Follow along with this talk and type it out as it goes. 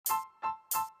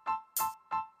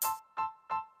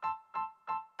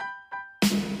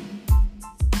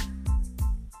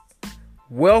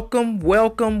Welcome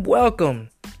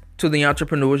to the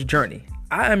Entrepreneur's Journey.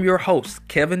 I am your host,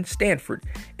 Kevin Stanford,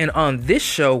 and on this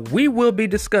show, we will be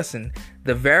discussing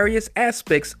the various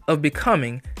aspects of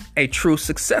becoming a true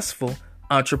successful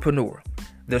entrepreneur,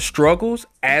 the struggles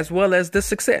as well as the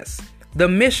success, the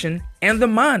mission and the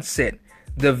mindset,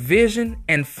 the vision,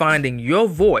 and finding your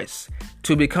voice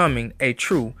to becoming a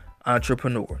true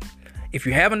entrepreneur. If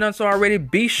you haven't done so already,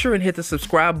 be sure and hit the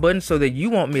subscribe button so that you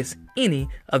won't miss any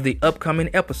of the upcoming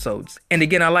episodes. And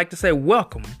again, I'd like to say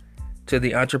welcome to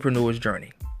the Entrepreneur's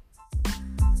Journey.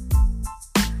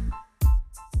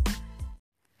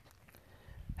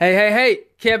 Hey,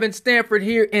 Kevin Stanford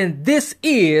here, and this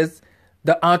is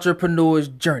the Entrepreneur's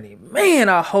Journey. Man,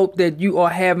 I hope that you are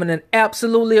having an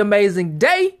absolutely amazing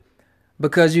day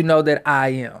because you know that I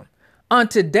am. On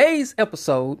today's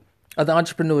episode of the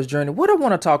Entrepreneur's Journey, what I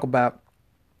want to talk about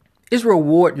is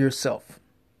reward yourself.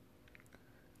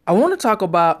 I want to talk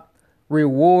about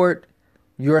reward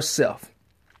yourself.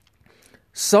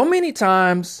 So many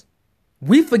times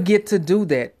we forget to do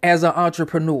that as an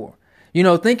entrepreneur. You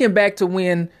know, thinking back to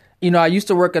when, I used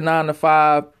to work a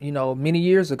 9-to-5, many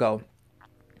years ago.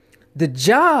 The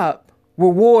job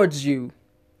rewards you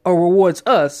or rewards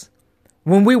us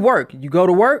when we work. You go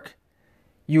to work,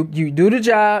 you do the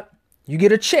job, you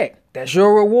get a check. That's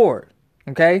your reward.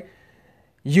 Okay.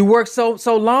 You work so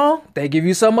long, they give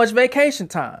you so much vacation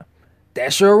time.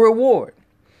 That's your reward.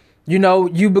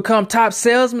 You become top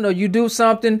salesman or you do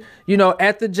something,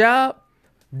 at the job,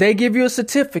 they give you a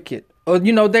certificate or,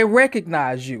 they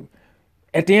recognize you.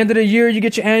 At the end of the year, you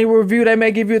get your annual review. They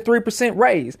may give you a 3%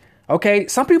 raise. Okay.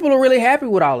 Some people are really happy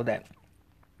with all of that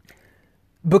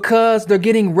because they're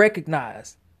getting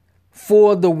recognized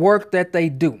for the work that they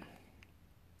do.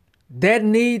 That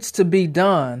needs to be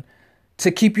done to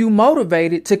keep you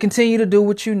motivated to continue to do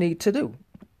what you need to do.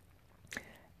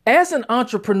 As an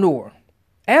entrepreneur,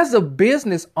 as a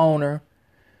business owner,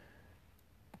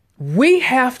 we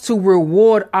have to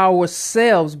reward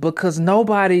ourselves because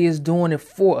nobody is doing it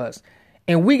for us.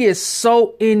 And we get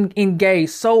so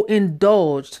engaged, so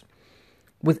indulged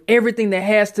with everything that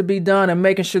has to be done and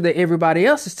making sure that everybody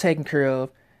else is taken care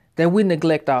of that we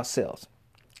neglect ourselves.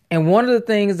 And one of the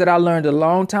things that I learned a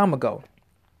long time ago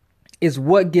is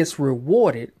what gets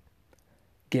rewarded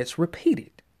gets repeated.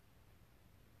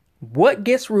 What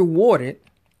gets rewarded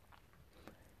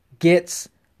gets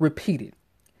repeated.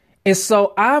 And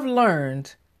so I've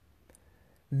learned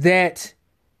that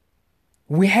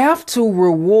we have to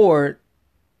reward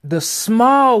the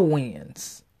small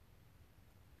wins,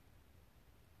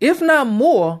 if not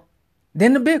more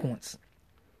than the big ones.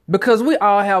 Because we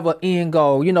all have an end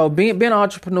goal. Being an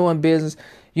entrepreneur in business,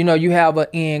 you have an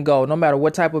end goal. No matter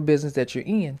what type of business that you're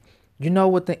in, you know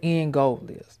what the end goal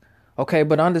is. Okay,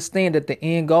 but understand that the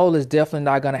end goal is definitely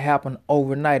not going to happen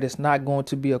overnight. It's not going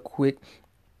to be a quick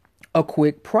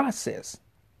process.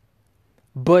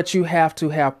 But you have to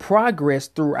have progress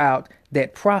throughout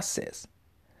that process.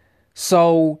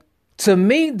 So to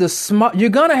me, you're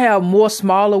going to have more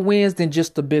smaller wins than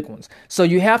just the big ones. So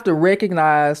you have to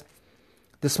recognize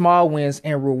the small wins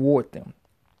and reward them.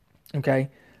 Okay.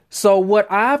 So what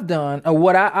I've done or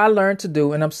what I learned to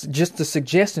do, and I'm just a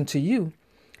suggestion to you,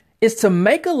 is to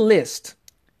make a list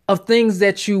of things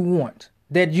that you want,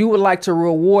 that you would like to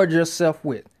reward yourself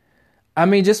with.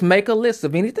 Just make a list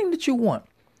of anything that you want,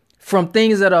 from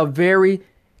things that are very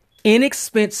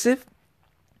inexpensive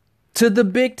to the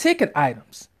big ticket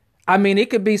items. It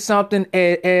could be something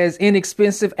as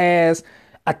inexpensive as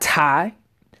a tie.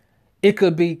 It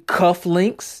could be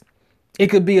cufflinks. It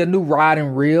could be a new rod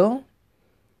and reel.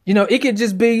 It could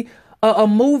just be a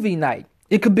movie night.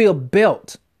 It could be a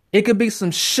belt. It could be some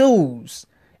shoes.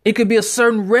 It could be a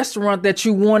certain restaurant that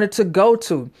you wanted to go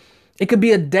to. It could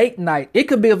be a date night. It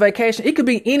could be a vacation. It could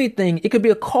be anything. It could be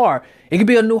a car. It could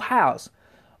be a new house.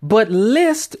 But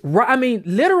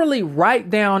literally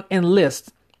write down and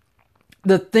list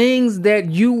the things that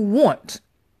you want.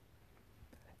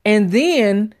 And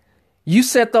then you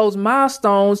set those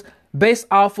milestones based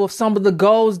off of some of the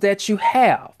goals that you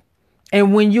have.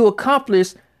 And when you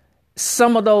accomplish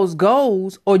some of those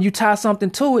goals or you tie something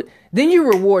to it, then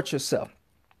you reward yourself.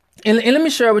 And let me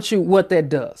share with you what that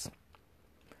does.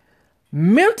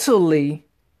 Mentally,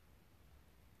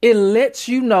 it lets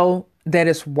you know that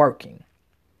it's working.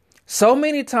 So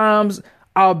many times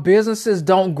our businesses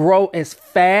don't grow as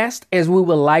fast as we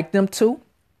would like them to.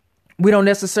 We don't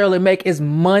necessarily make as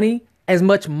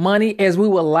much money as we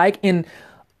would like in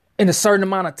a certain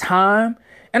amount of time.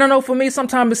 And I know for me,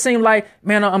 sometimes it seems like,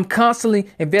 man, I'm constantly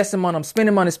investing money. I'm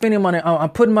spending money. I'm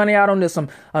putting money out on this.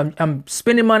 I'm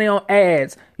spending money on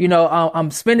ads.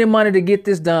 I'm spending money to get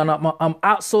this done. I'm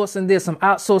outsourcing this. I'm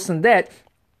outsourcing that.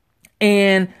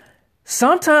 And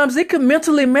sometimes it could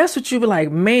mentally mess with you. Be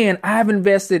like, man, I've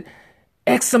invested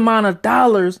X amount of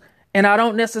dollars and I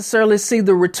don't necessarily see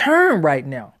the return right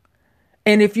now.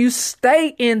 And if you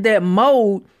stay in that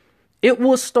mode, it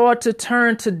will start to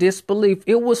turn to disbelief.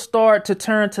 It will start to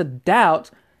turn to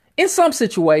doubt in some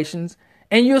situations,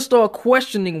 and you'll start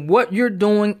questioning what you're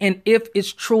doing and if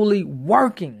it's truly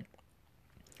working.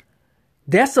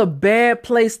 That's a bad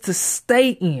place to stay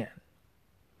in.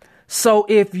 So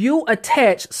if you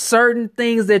attach certain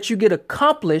things that you get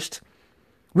accomplished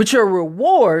with your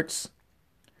rewards,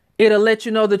 it'll let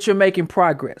you know that you're making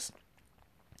progress.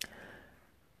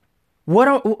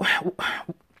 What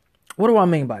do I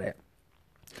mean by that?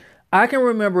 I can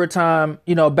remember a time,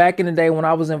 back in the day when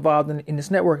I was involved in this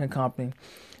networking company,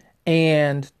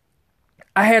 and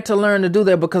I had to learn to do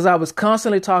that because I was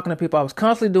constantly talking to people. I was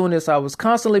constantly doing this. I was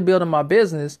constantly building my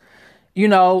business,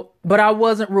 but I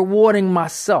wasn't rewarding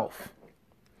myself.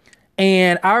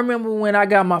 And I remember when I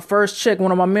got my first check,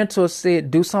 one of my mentors said,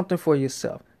 do something for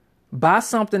yourself. Buy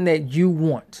something that you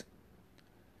want.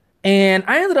 And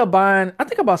I ended up buying, I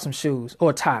think I bought some shoes or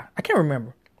a tie. I can't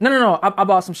remember. No. I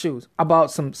bought some shoes. I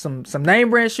bought some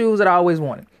name brand shoes that I always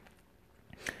wanted.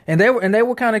 And they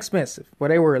were kind of expensive. Well,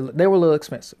 they were a little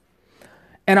expensive.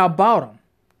 And I bought them.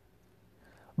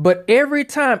 But every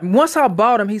time, once I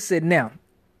bought them, he said, now,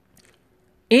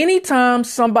 anytime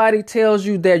somebody tells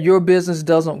you that your business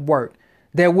doesn't work,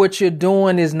 that what you're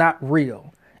doing is not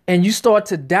real, and you start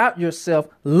to doubt yourself,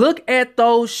 look at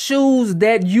those shoes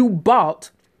that you bought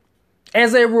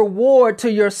as a reward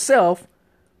to yourself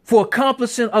for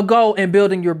accomplishing a goal and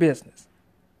building your business.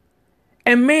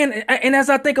 And man, and as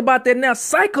I think about that now,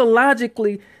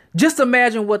 psychologically, just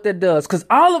imagine what that does. Because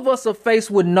all of us are faced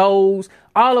with no's.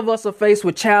 All of us are faced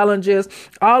with challenges.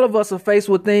 All of us are faced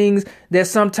with things that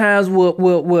sometimes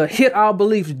will hit our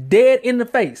beliefs dead in the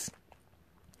face.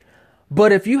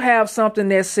 But if you have something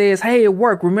that says, hey, it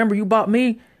worked. Remember, you bought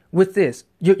me with this.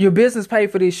 Your business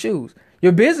paid for these shoes.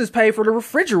 Your business paid for the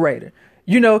refrigerator.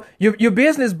 Your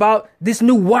business bought this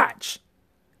new watch.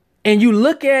 And you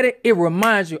look at it, it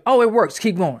reminds you, oh, it works.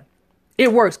 Keep going.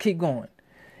 It works. Keep going.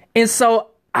 And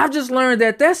so I've just learned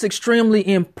that that's extremely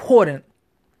important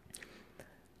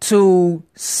to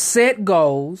set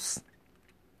goals,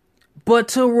 but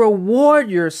to reward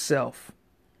yourself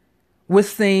with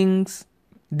things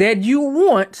that you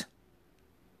want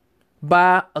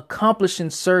by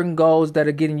accomplishing certain goals that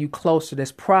are getting you closer.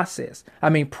 That's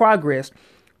progress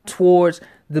towards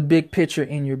the big picture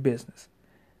in your business.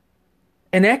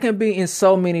 And that can be in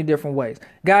so many different ways.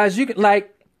 Guys, you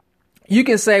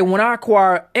can say, when I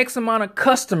acquire X amount of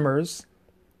customers,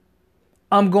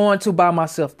 I'm going to buy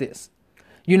myself this.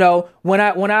 When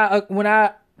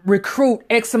I recruit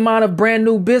X amount of brand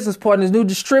new business partners, new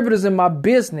distributors in my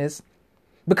business,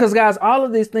 because guys, all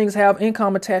of these things have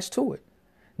income attached to it,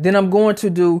 then I'm going to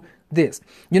do this.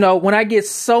 When I get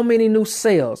so many new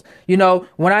sales,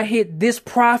 when I hit this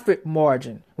profit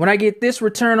margin, when I get this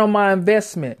return on my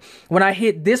investment, when I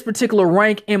hit this particular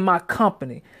rank in my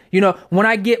company, when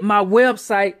I get my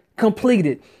website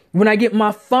completed, when I get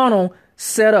my funnel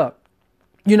set up,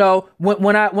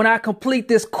 when I complete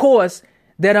this course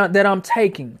that I'm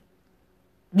taking,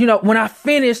 when I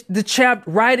finish the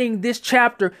writing this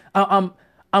chapter, I'm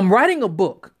writing a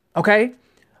book. Okay.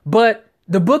 But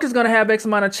the book is going to have X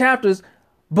amount of chapters,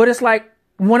 but it's like,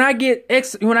 when I get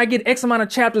X amount of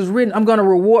chapters written, I'm going to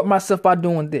reward myself by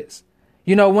doing this.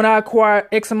 When I acquire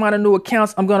X amount of new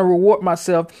accounts, I'm going to reward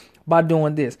myself by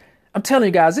doing this. I'm telling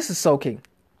you guys, this is so key.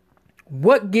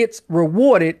 What gets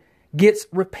rewarded gets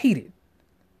repeated.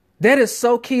 That is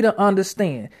so key to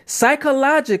understand.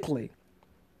 Psychologically,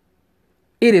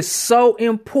 it is so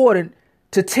important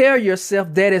to tell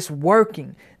yourself that it's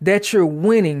working, that you're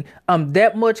winning. I'm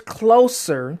that much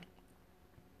closer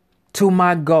to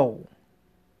my goal.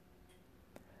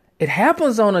 It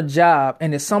happens on a job,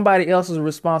 and it's somebody else's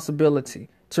responsibility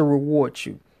to reward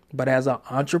you. But as an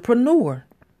entrepreneur,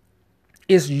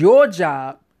 it's your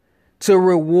job to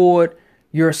reward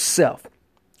yourself.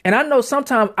 And I know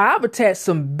sometimes I've attached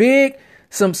some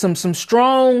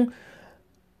strong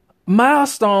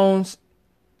milestones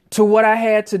to what I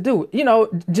had to do.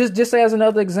 Just as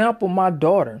another example, my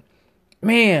daughter,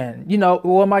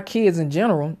 my kids in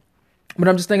general. But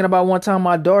I'm just thinking about one time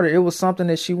my daughter, it was something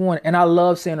that she wanted. And I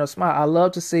love seeing her smile. I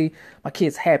love to see my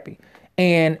kids happy.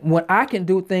 And when I can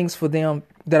do things for them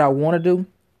that I want to do,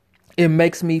 it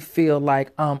makes me feel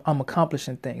like I'm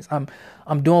accomplishing things.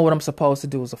 I'm doing what I'm supposed to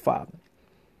do as a father.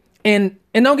 And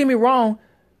don't get me wrong,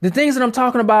 the things that I'm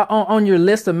talking about on your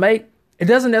list to make, it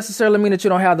doesn't necessarily mean that you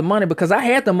don't have the money, because I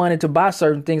had the money to buy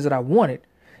certain things that I wanted.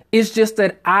 It's just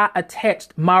that I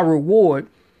attached my reward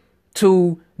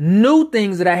to new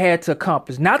things that I had to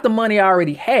accomplish, not the money I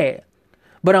already had,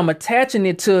 but I'm attaching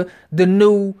it to the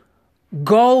new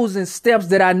goals and steps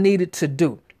that I needed to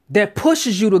do that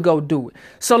pushes you to go do it.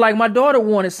 So like my daughter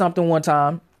wanted something one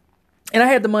time and I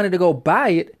had the money to go buy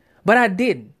it, but I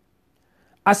didn't.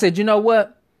 I said, you know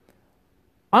what?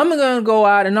 I'm going to go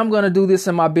out and I'm going to do this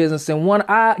in my business. And when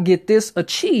I get this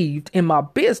achieved in my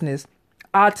business,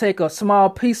 I'll take a small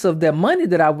piece of that money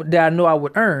that I know I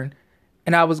would earn.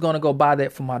 And I was going to go buy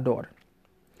that for my daughter.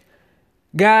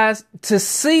 Guys, to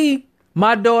see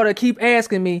my daughter keep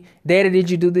asking me, Daddy, did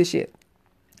you do this yet?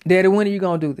 Daddy, when are you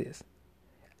going to do this?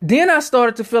 Then I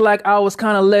started to feel like I was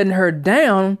kind of letting her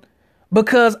down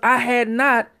because I had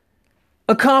not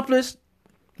accomplished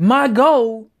my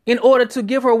goal in order to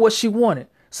give her what she wanted.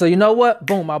 So you know what?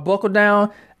 Boom, I buckled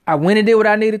down. I went and did what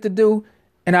I needed to do.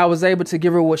 And I was able to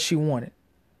give her what she wanted.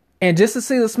 And just to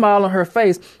see the smile on her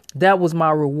face, that was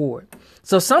my reward.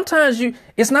 So sometimes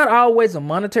it's not always a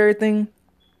monetary thing,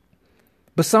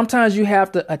 but sometimes you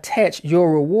have to attach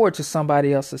your reward to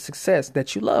somebody else's success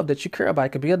that you love, that you care about. It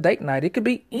could be a date night. It could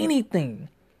be anything.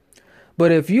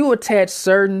 But if you attach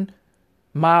certain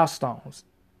milestones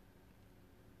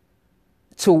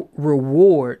to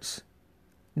rewards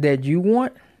that you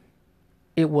want,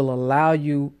 it will allow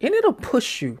you and it'll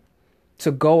push you to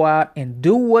go out and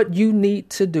do what you need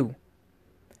to do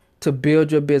to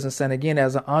build your business. And again,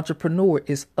 as an entrepreneur,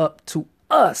 it's up to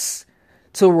us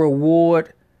to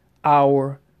reward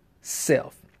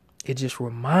ourselves. It just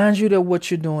reminds you that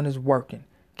what you're doing is working.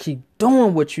 Keep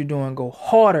doing what you're doing. Go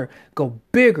harder, go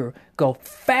bigger, go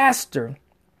faster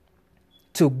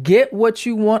to get what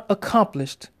you want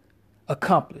accomplished.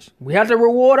 We have to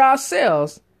reward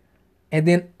ourselves, and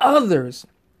then others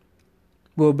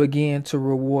will begin to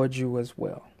reward you as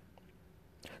well.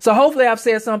 So hopefully I've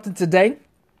said something today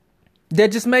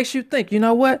that just makes you think, you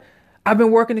know what? I've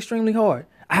been working extremely hard.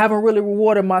 I haven't really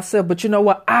rewarded myself, but you know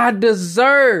what? I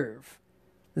deserve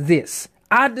this.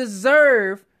 I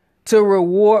deserve to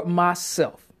reward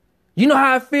myself. You know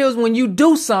how it feels when you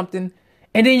do something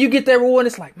and then you get that reward and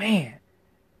it's like, man,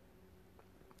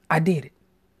 I did it.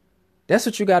 That's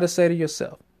what you got to say to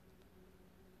yourself.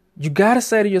 You got to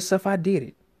say to yourself, I did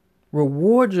it.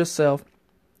 Reward yourself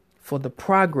for the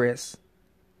progress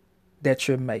that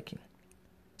you're making.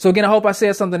 So again, I hope I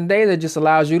said something today that just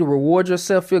allows you to reward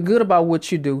yourself, feel good about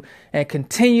what you do, and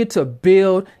continue to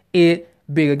build it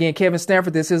big. Again, Kevin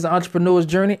Stanford, this is the Entrepreneur's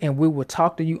Journey, and we will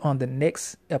talk to you on the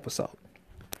next episode.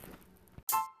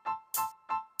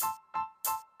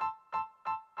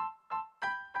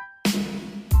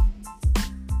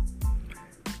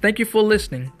 Thank you for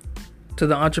listening to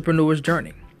the Entrepreneur's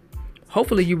Journey.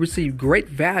 Hopefully you received great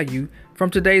value from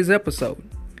today's episode.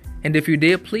 And if you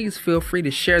did, please feel free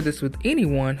to share this with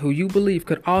anyone who you believe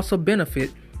could also benefit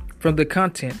from the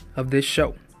content of this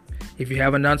show. If you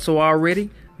haven't done so already,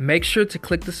 make sure to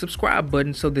click the subscribe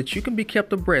button so that you can be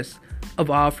kept abreast of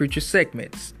all future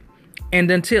segments. And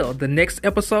until the next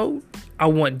episode, I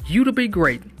want you to be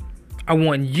great. I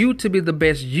want you to be the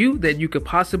best you that you could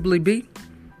possibly be.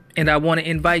 And I want to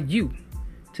invite you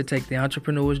to take the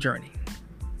entrepreneur's journey.